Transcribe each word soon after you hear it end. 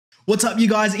What's up, you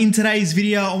guys? In today's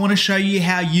video, I want to show you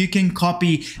how you can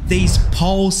copy these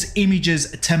pulse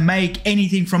images to make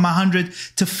anything from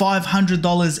 $100 to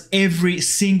 $500 every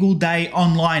single day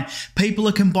online. People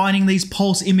are combining these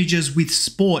pulse images with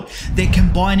sport. They're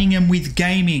combining them with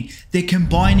gaming. They're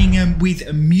combining them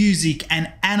with music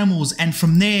and animals. And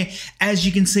from there, as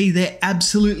you can see, they're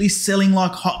absolutely selling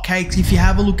like hotcakes. If you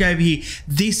have a look over here,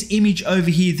 this image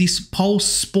over here, this Pulse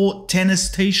Sport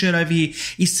tennis t-shirt over here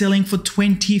is selling for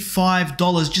 $25,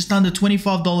 just under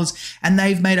 $25, and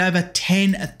they've made over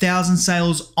 10,000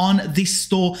 sales on this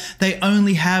store. They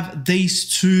only have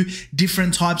these two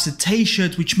different types of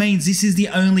t-shirts, which means this is the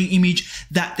only image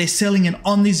that they're selling. And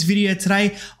on this video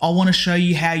today, I want to show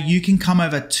you how you can come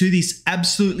over to this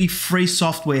absolutely free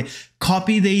software,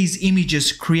 copy these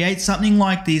images, create something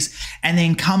like this, and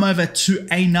then come over to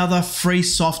another free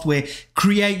software,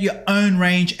 create your own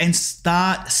range and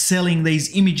start selling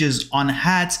these images on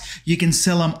hats. You can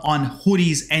sell them on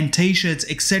hoodies and t-shirts,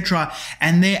 etc.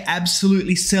 And they're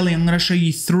absolutely selling. I'm going to show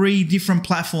you 3 different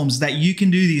platforms that you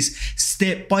can do this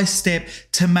step by step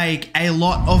to make a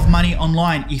lot of money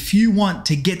online. If you want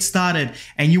to get started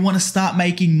and you want to start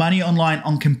making money online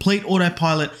on complete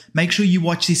autopilot, make sure you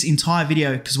watch this entire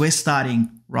video because we're starting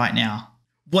right now.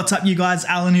 What's up, you guys?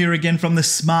 Alan here again from the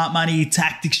Smart Money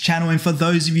Tactics channel. And for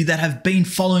those of you that have been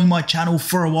following my channel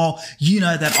for a while, you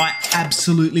know that I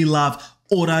absolutely love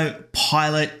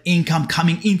autopilot income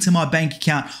coming into my bank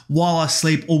account while I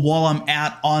sleep or while I'm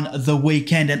out on the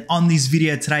weekend. And on this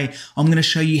video today, I'm going to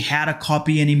show you how to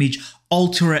copy an image,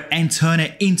 alter it, and turn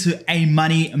it into a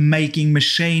money making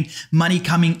machine. Money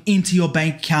coming into your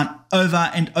bank account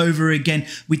over and over again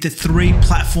with the 3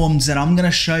 platforms that I'm going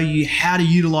to show you how to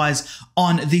utilize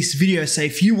on this video. So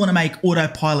if you want to make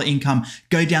autopilot income,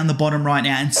 go down the bottom right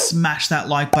now and smash that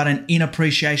like button in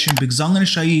appreciation, because I'm going to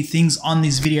show you things on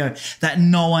this video that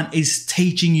no one is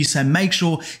teaching you. So make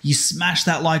sure you smash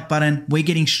that like button. We're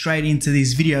getting straight into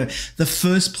this video. The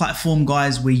first platform,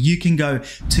 guys, where you can go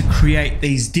to create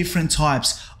these different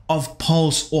types of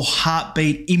pulse or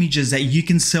heartbeat images that you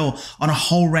can sell on a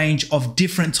whole range of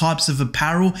different types of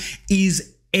apparel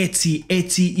is Etsy.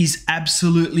 Etsy is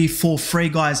absolutely for free,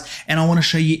 guys, and I want to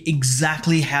show you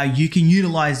exactly how you can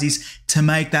utilize this to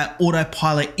make that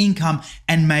autopilot income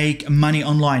and make money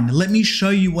online. Let me show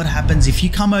you what happens if you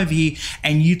come over here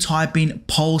and you type in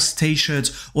pulse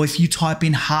t-shirts, or if you type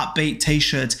in heartbeat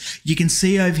t-shirts. You can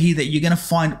see over here that you're going to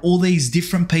find all these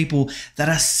different people that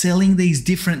are selling these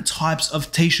different types of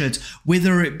t-shirts,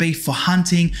 whether it be for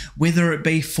hunting, whether it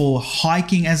be for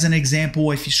hiking as an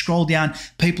example. If you scroll down,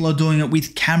 people are doing it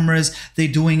with cameras, they're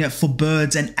doing it for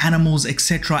birds and animals,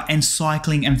 etc., and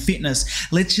cycling and fitness.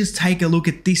 Let's just take a look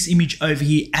at this image over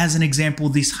here as an example,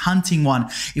 this hunting one.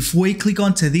 If we click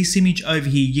onto this image over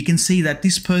here, you can see that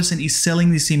this person is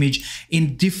selling this image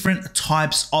in different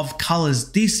types of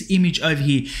colors. This image over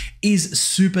here is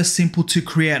super simple to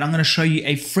create. I'm going to show you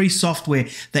a free software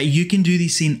that you can do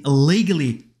this in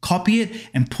legally. Copy it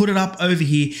and put it up over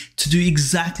here to do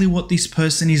exactly what this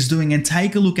person is doing, and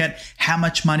take a look at how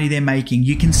much money they're making.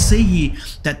 You can see here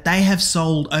that they have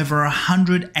sold over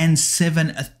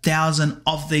 107,000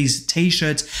 of these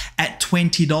t-shirts at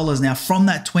 $20. Now from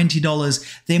that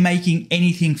 $20, they're making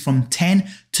anything from 10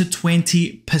 to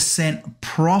 20%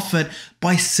 profit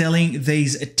by selling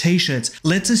these t-shirts.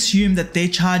 Let's assume that they're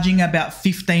charging about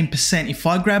 15%. If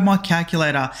I grab my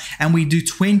calculator and we do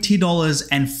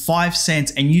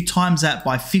 $20.05 and you times that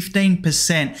by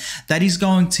 15%, that is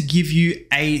going to give you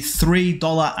a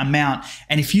 $3 amount.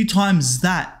 And if you times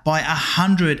that by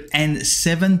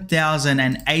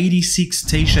 107,086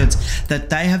 t-shirts that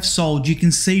they have sold, you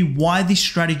can see why this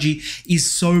strategy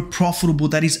is so profitable.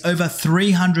 That is over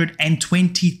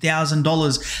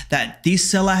 $320,000 that this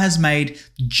seller has made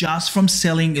just from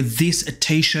selling this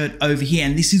t-shirt over here.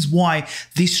 And this is why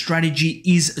this strategy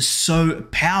is so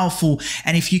powerful.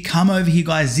 And if you come over here,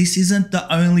 guys, this isn't the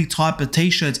only type of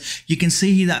t-shirts. You can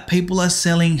see here that people are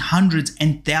selling hundreds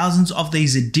and thousands of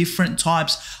these different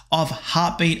types of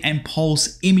heartbeat and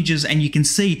pulse images, and you can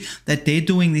see that they're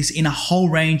doing this in a whole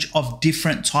range of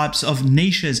different types of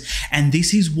niches. And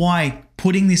this is why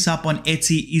putting this up on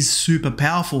Etsy is super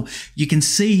powerful. You can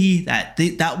see here that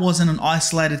that wasn't an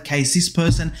isolated case. This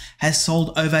person has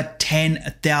sold over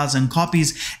 10,000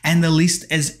 copies, and the list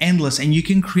is endless, and you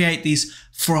can create this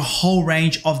for a whole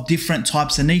range of different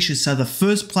types of niches. So the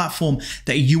first platform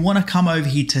that you want to come over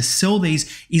here to sell these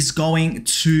is going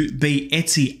to be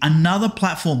Etsy. Another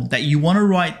platform that you want to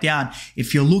write down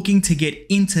if you're looking to get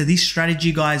into this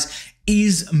strategy, guys,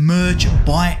 is Merch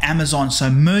by Amazon.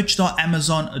 So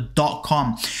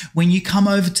merch.amazon.com. When you come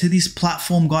over to this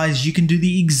platform, guys, you can do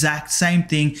the exact same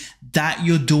thing that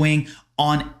you're doing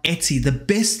on Etsy. The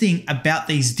best thing about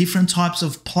these different types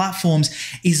of platforms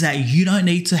is that you don't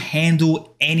need to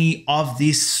handle any of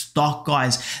this stock,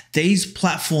 guys. These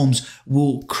platforms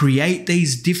will create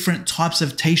these different types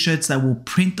of t-shirts. They will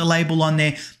print the label on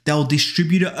there. They'll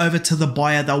distribute it over to the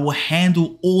buyer. They will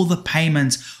handle all the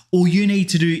payments. All you need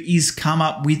to do is come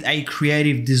up with a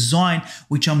creative design,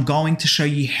 which I'm going to show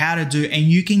you how to do, and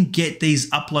you can get these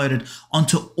uploaded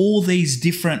onto all these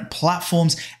different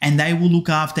platforms and they will look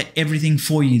after everything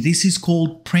for you. This is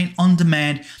called print on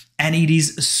demand, and it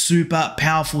is super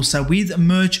powerful. So with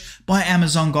Merch by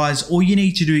Amazon, guys, all you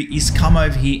need to do is come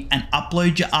over here and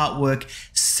upload your artwork,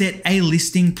 set a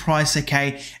listing price,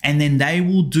 okay? And then they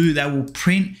will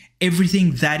print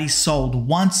everything that is sold.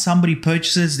 Once somebody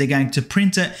purchases, they're going to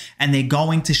print it and they're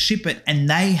going to ship it, and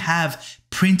they have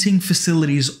printing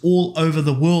facilities all over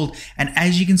the world. And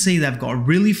as you can see, they've got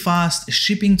really fast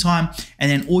shipping time,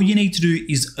 and then all you need to do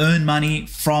is earn money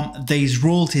from these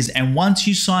royalties. And once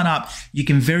you sign up, you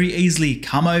can very easily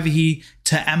come over here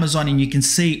to Amazon and you can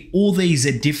see all these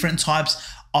different types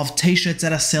of t-shirts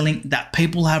that are selling that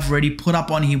people have already put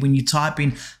up on here. When you type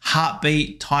in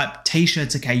heartbeat type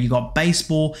t-shirts, okay, you got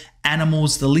baseball,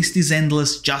 animals, the list is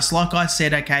endless. Just like I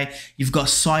said, okay, you've got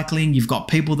cycling, you've got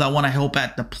people that want to help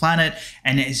out the planet,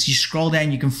 and as you scroll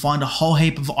down, you can find a whole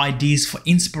heap of ideas for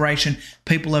inspiration.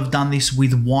 People have done this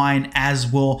with wine as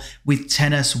well, with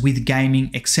tennis, with gaming,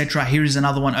 etc. Here is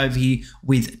another one over here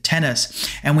with tennis.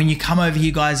 And when you come over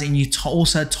here, guys, and you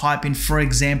also type in, for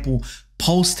example,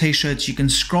 Pulse t-shirts, you can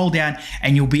scroll down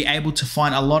and you'll be able to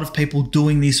find a lot of people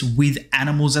doing this with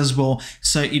animals as well.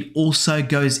 So it also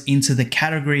goes into the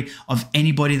category of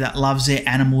anybody that loves their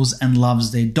animals and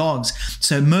loves their dogs.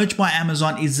 So Merch by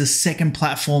Amazon is the second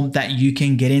platform that you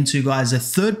can get into, guys. The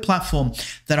third platform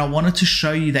that I wanted to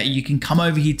show you that you can come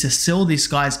over here to sell this,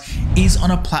 guys, is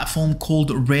on a platform called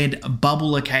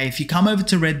Redbubble, okay? If you come over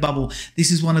to Redbubble,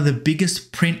 this is one of the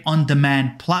biggest print on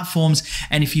demand platforms.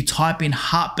 And if you type in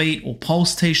heartbeat or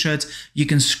Pulse t-shirts, you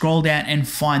can scroll down and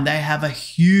find they have a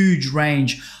huge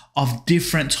range of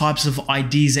different types of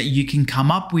ideas that you can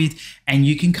come up with, and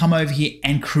you can come over here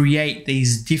and create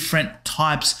these different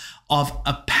types of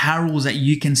apparels that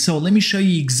you can sell. Let me show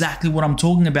you exactly what I'm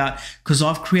talking about, because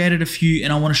I've created a few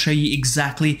and I want to show you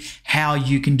exactly how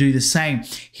you can do the same.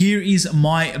 Here is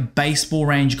my baseball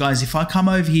range, guys. If I come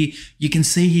over here, you can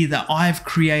see here that I've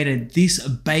created this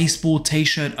baseball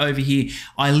t-shirt over here.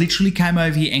 I literally came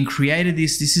over here and created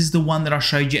this. This is the one that I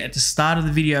showed you at the start of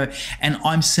the video, and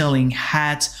I'm selling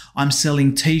hats, I'm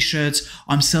selling t-shirts,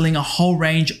 I'm selling a whole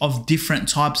range of different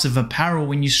types of apparel.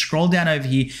 When you scroll down over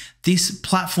here, this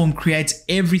platform creates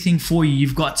everything for you.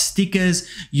 You've got stickers,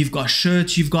 you've got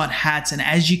shirts, you've got hats, and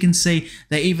as you can see,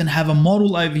 they even have a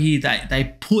model over here that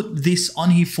they put this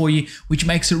on here for you, which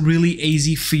makes it really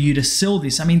easy for you to sell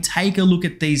this. I mean, take a look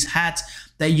at these hats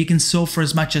that you can sell for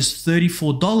as much as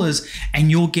 $34,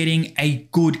 and you're getting a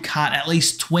good cut. At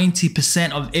least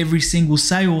 20% of every single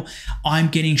sale I'm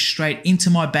getting straight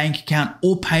into my bank account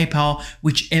or PayPal,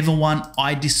 whichever one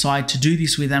I decide to do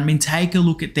this with. I mean, take a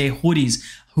look at their hoodies.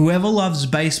 Whoever loves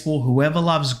baseball, whoever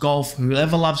loves golf,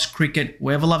 whoever loves cricket,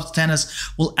 whoever loves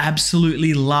tennis will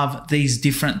absolutely love these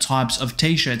different types of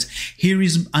t-shirts. Here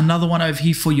is another one over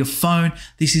here for your phone.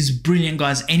 This is brilliant,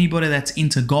 guys. Anybody that's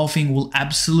into golfing will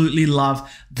absolutely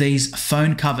love these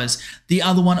phone covers. The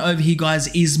other one over here, guys,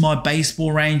 is my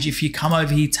baseball range. If you come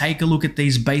over here, take a look at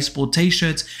these baseball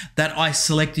t-shirts that I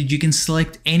selected. You can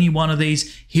select any one of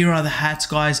these. Here are the hats,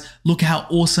 guys. Look how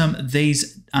awesome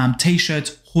these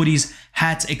t-shirts, hoodies,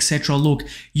 hats, etc. look.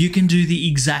 You can do the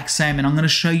exact same, and I'm going to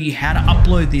show you how to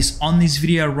upload this on this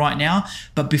video right now.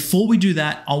 But before we do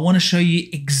that, I want to show you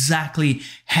exactly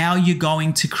how you're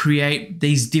going to create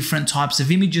these different types of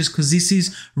images, because this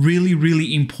is really,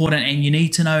 really important and you need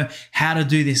to know how to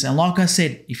do this. And like I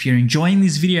said, if you're enjoying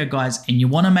this video, guys, and you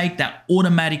want to make that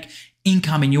automatic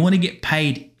income and you want to get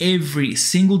paid every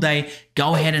single day,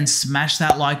 go ahead and smash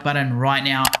that like button right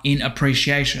now in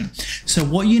appreciation. So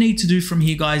what you need to do from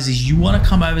here, guys, is you want to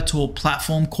come over to a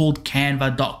platform called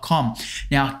canva.com.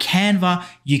 Now, Canva,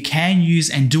 you can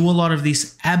use and do a lot of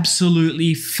this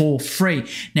absolutely for free.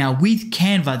 Now, with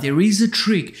Canva, there is a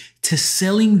trick to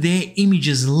selling their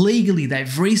images legally.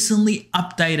 They've recently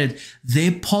updated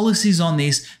their policies on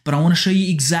this, but I want to show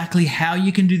you exactly how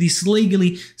you can do this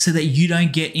legally so that you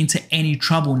don't get into any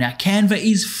trouble. Now, Canva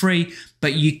is free,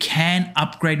 but you can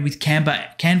upgrade with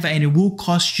Canva, and it will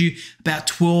cost you about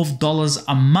 $12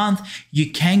 a month,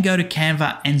 you can go to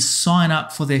Canva and sign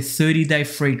up for their 30-day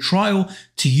free trial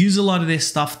to use a lot of their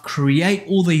stuff, create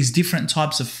all these different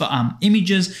types of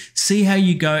images, see how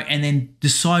you go, and then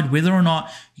decide whether or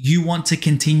not you want to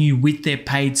continue with their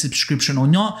paid subscription or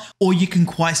not, or you can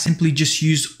quite simply just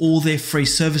use all their free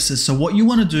services. So what you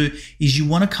want to do is you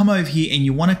want to come over here and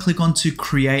you want to click on to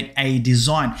create a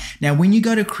design. Now, when you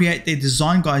go to create their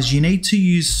design, guys, you need to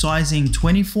use sizing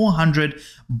 2400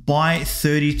 by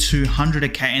 3200,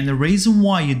 okay? And the reason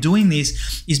why you're doing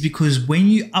this is because when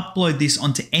you upload this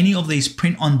onto any of these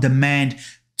print on demand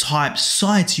type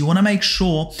sites, you want to make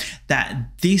sure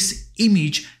that this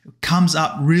image comes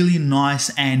up really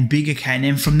nice and big, okay? And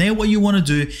then from there, what you want to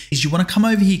do is you want to come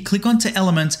over here, click onto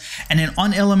elements, and then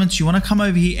on elements, you want to come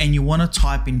over here and you want to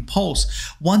type in Pulse.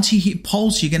 Once you hit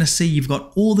Pulse, you're going to see you've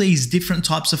got all these different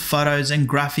types of photos and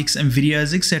graphics and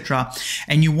videos, etc.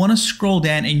 And you want to scroll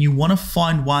down and you want to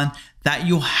find one that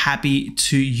you're happy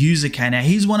to use, okay? Now,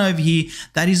 here's one over here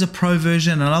that is a pro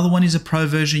version. Another one is a pro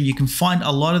version. You can find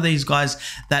a lot of these guys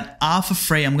that are for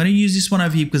free. I'm going to use this one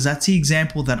over here because that's the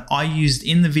example that I used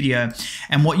in the video.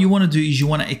 And what you want to do is you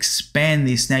want to expand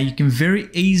this. Now, you can very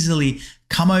easily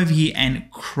come over here and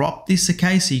crop this,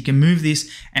 okay? So you can move this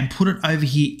and put it over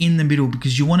here in the middle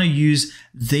because you want to use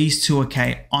these two,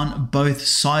 okay, on both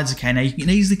sides, okay? Now, you can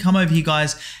easily come over here,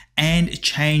 guys, and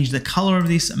change the color of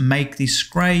this, make this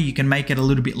gray. You can make it a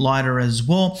little bit lighter as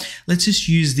well. Let's just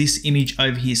use this image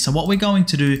over here. So what we're going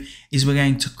to do is we're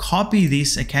going to copy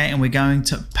this, okay, and we're going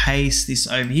to paste this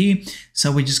over here.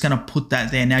 So we're just going to put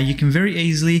that there. Now, you can very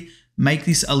easily make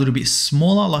this a little bit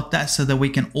smaller like that so that we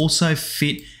can also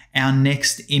fit our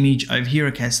next image over here,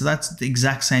 okay? So that's the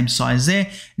exact same size there.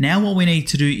 Now what we need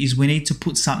to do is we need to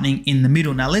put something in the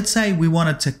middle. Now let's say we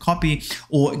wanted to copy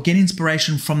or get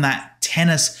inspiration from that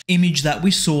tennis image that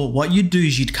we saw. What you'd do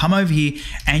is you'd come over here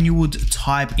and you would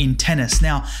type in tennis.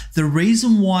 Now, the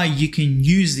reason why you can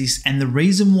use this and the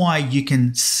reason why you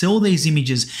can sell these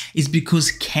images is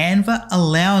because Canva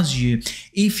allows you,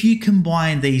 if you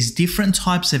combine these different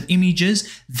types of images,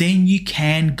 then you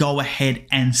can go ahead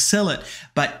and sell it.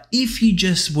 But if you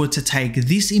just were to take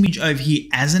this image over here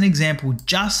as an example,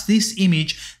 just this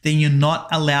image, then you're not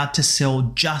allowed to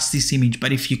sell just this image.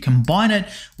 But if you combine it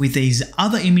with these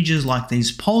other images like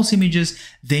these Pulse images,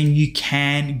 then you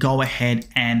can go ahead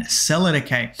and sell it,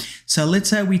 okay? So let's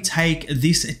say we take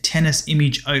this tennis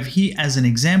image over here as an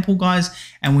example, guys,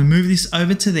 and we move this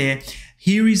over to there.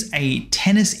 Here is a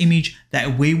tennis image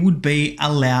that we would be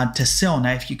allowed to sell.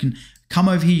 Now, if you can come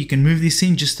over here, you can move this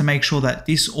in just to make sure that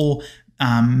this all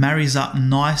marries up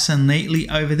nice and neatly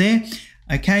over there.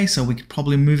 Okay, so we could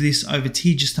probably move this over to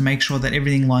here just to make sure that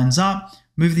everything lines up.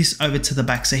 Move this over to the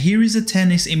back. So here is a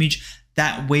tennis image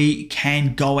that we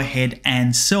can go ahead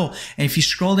and sell. And if you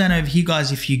scroll down over here, guys,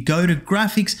 if you go to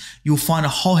graphics, you'll find a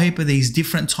whole heap of these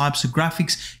different types of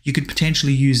graphics. You could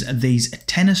potentially use these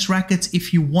tennis rackets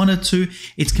if you wanted to.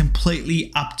 It's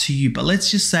completely up to you. But let's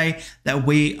just say that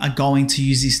we are going to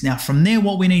use this. Now, from there,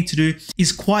 what we need to do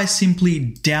is quite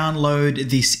simply download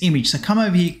this image. So come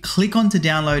over here, click on to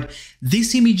download.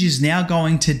 This image is now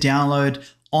going to download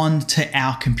onto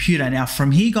our computer. Now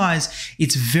from here, guys,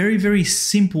 it's very, very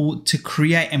simple to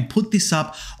create and put this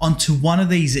up onto one of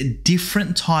these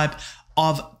different type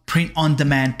of print on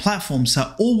demand platforms.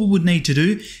 So all we would need to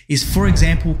do is, for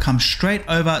example, come straight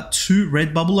over to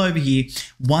Redbubble over here.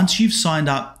 Once you've signed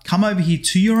up, come over here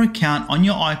to your account on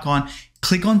your icon,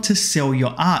 click on to sell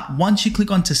your art. Once you click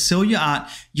on to sell your art,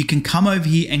 you can come over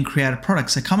here and create a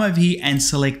product. So come over here and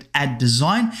select add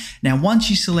design. Now, once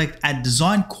you select add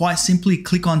design, quite simply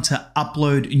click on to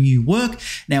upload new work.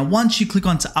 Now, once you click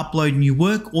on to upload new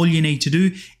work, all you need to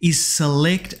do is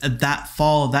select that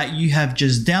file that you have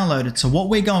just downloaded. So what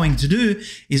we're going to do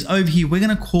is over here, we're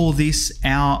going to call this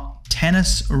our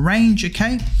tennis range.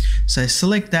 Okay. So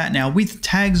select that. Now with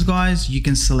tags, guys, you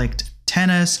can select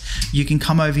tennis. You can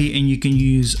come over here and you can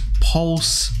use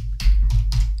Pulse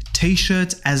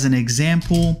t-shirts as an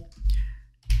example.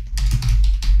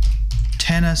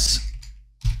 Tennis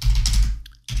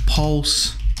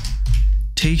Pulse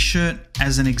t-shirt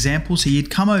as an example. So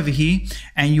you'd come over here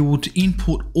and you would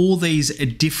input all these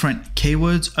different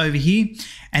keywords over here,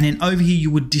 and then over here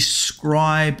you would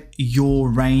describe your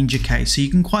range. Okay, so you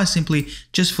can quite simply,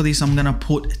 just for this, I'm going to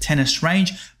put tennis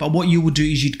range, but what you would do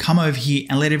is you'd come over here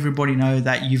and let everybody know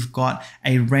that you've got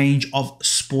a range of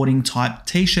sporting type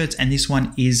t-shirts, and this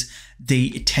one is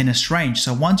the tennis range.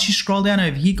 So once you scroll down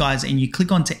over here, guys, and you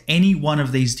click onto any one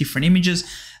of these different images,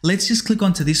 let's just click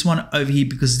onto this one over here,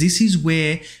 because this is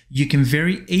where you can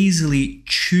very easily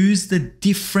choose the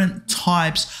different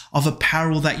types of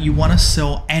apparel that you want to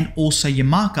sell and also your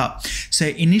markup. So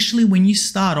initially when you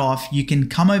start off, you can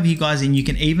come over here, guys, and you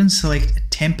can even select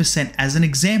 10% as an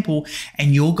example,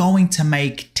 and you're going to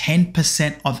make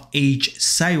 10% of each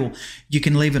sale. You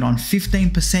can leave it on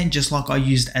 15%, just like I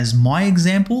used as my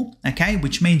example, okay,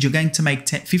 which means you're going to make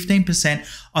 15%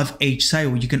 of each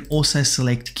sale. You can also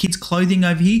select kids clothing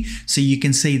over here, so you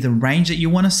can see the range that you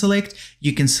want to select.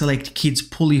 You can select kids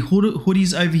pulley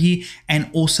hoodies over here, and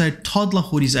also toddler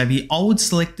hoodies over here. I would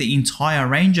select the entire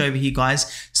range over here,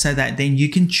 guys, so that then you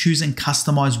can choose and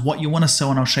customize what you want to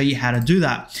sell, and I'll show you how to do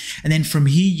that. And then from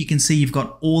here, you can see you've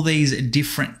got all these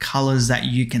different colors that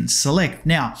you can select.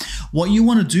 Now, what you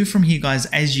want to do from here, guys,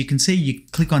 as you can see, you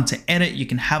click onto edit, you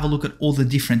can have a look at all the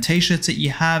different t-shirts that you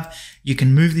have. You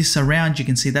can move this around. You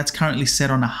can see that's currently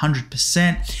set on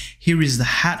 100%. Here is the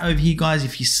hat over here, guys.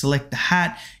 If you select the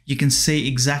hat, you can see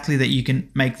exactly that you can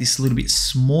make this a little bit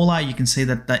smaller. You can see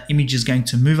that the image is going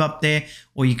to move up there,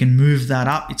 or you can move that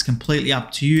up. It's completely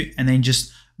up to you, and then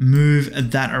just move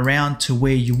that around to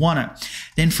where you want it.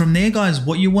 Then from there, guys,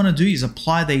 what you want to do is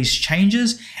apply these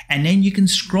changes, and then you can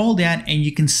scroll down and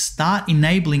you can start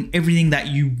enabling everything that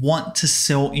you want to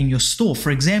sell in your store. For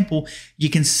example, you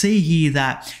can see here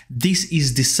that this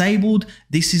is disabled,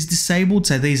 this is disabled.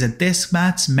 So these are desk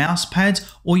mats, mouse pads.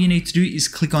 All you need to do is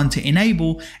click on to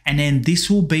enable, and then this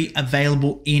will be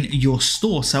available in your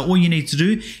store. So all you need to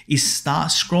do is start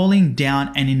scrolling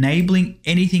down and enabling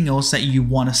anything else that you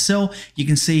want to sell. You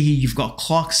can see here you've got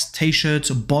clocks, t-shirts,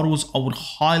 bottles. I would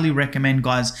highly recommend,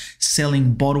 guys,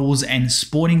 selling bottles and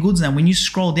sporting goods. Now when you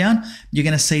scroll down, you're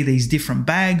going to see these different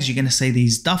bags, you're going to see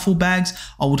these duffel bags.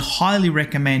 I would highly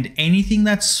recommend anything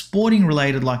that's sporting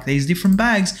related, like these different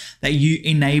bags, that you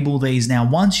enable these. Now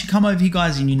once you come over here,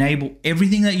 guys, and you enable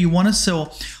everything that you want to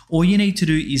sell, all you need to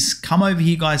do is come over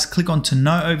here, guys, click on to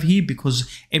no over here, because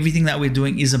everything that we're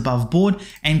doing is above board,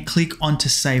 and click on to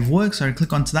save work. So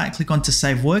click onto that, click on to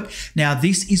save work. Now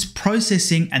this is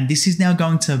processing, and this is now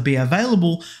going to be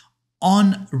available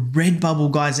on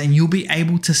Redbubble, guys, and you'll be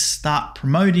able to start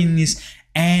promoting this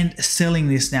and selling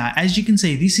this. Now, as you can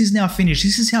see, this is now finished.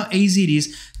 This is how easy it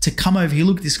is to come over here.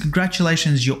 Look at this.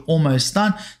 Congratulations, you're almost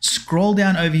done. Scroll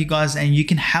down over here, guys, and you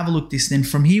can have a look at this. Then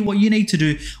from here, what you need to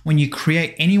do when you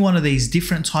create any one of these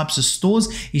different types of stores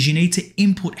is you need to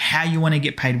input how you want to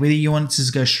get paid, whether you want it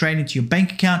to go straight into your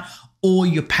bank account or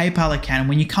your PayPal account. And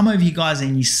when you come over here, guys,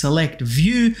 and you select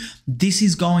view, this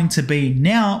is going to be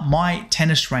now my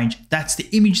tennis range. That's the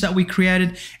image that we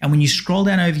created. And when you scroll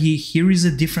down over here, here is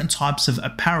the different types of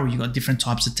apparel. You've got different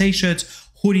types of t-shirts,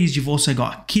 hoodies. You've also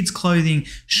got kids clothing,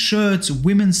 shirts,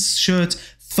 women's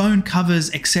shirts, phone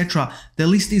covers, etc. The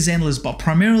list is endless, but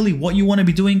primarily what you want to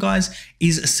be doing, guys,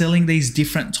 is selling these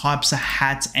different types of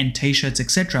hats and t-shirts,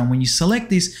 etc. And when you select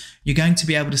this, you're going to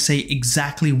be able to see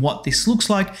exactly what this looks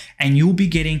like, and you'll be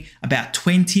getting about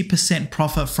 20%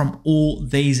 profit from all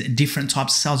these different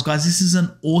types of sales. Guys, this is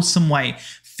an awesome way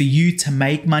for you to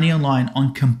make money online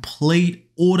on complete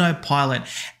autopilot.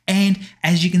 And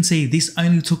as you can see, this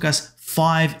only took us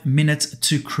 5 minutes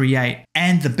to create.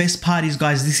 And the best part is,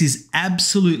 guys, this is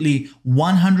absolutely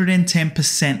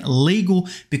 110% legal,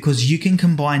 because you can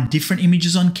combine different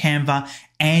images on Canva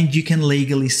and you can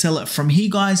legally sell it. From here,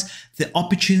 guys, the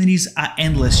opportunities are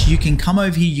endless. You can come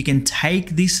over here, you can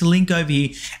take this link over here,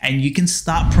 and you can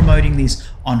start promoting this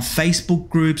on Facebook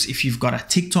groups. If you've got a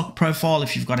TikTok profile,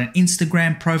 if you've got an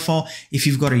Instagram profile, if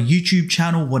you've got a YouTube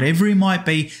channel, whatever it might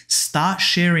be, start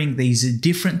sharing these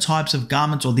different types of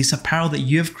garments or this apparel that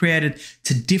you have created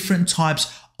to different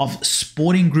types of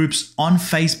sporting groups on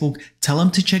Facebook. Tell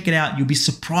them to check it out. You'll be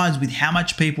surprised with how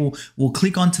much people will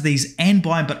click onto these and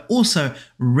buy. But also,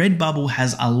 Redbubble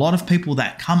has a lot of people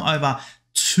that come over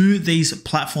to these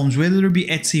platforms, whether it be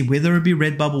Etsy, whether it be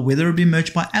Redbubble, whether it be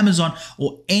Merch by Amazon,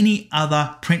 or any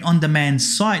other print-on-demand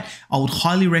site. I would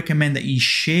highly recommend that you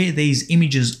share these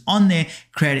images on there,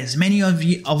 create as many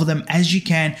of them as you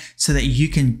can, so that you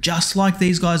can, just like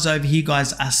these guys over here,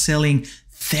 guys, are selling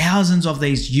thousands of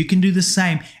these. You can do the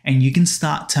same, and you can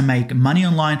start to make money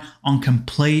online on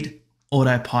complete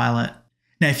autopilot.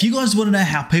 Now, if you guys want to know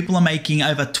how people are making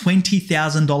over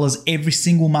 $20,000 every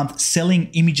single month selling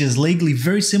images legally,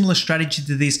 very similar strategy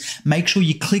to this, make sure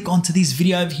you click onto this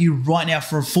video over here right now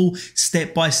for a full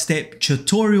step-by-step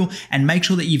tutorial, and make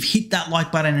sure that you've hit that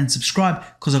like button and subscribe,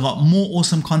 because I've got more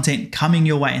awesome content coming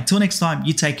your way. Until next time,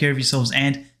 you take care of yourselves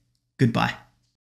and goodbye.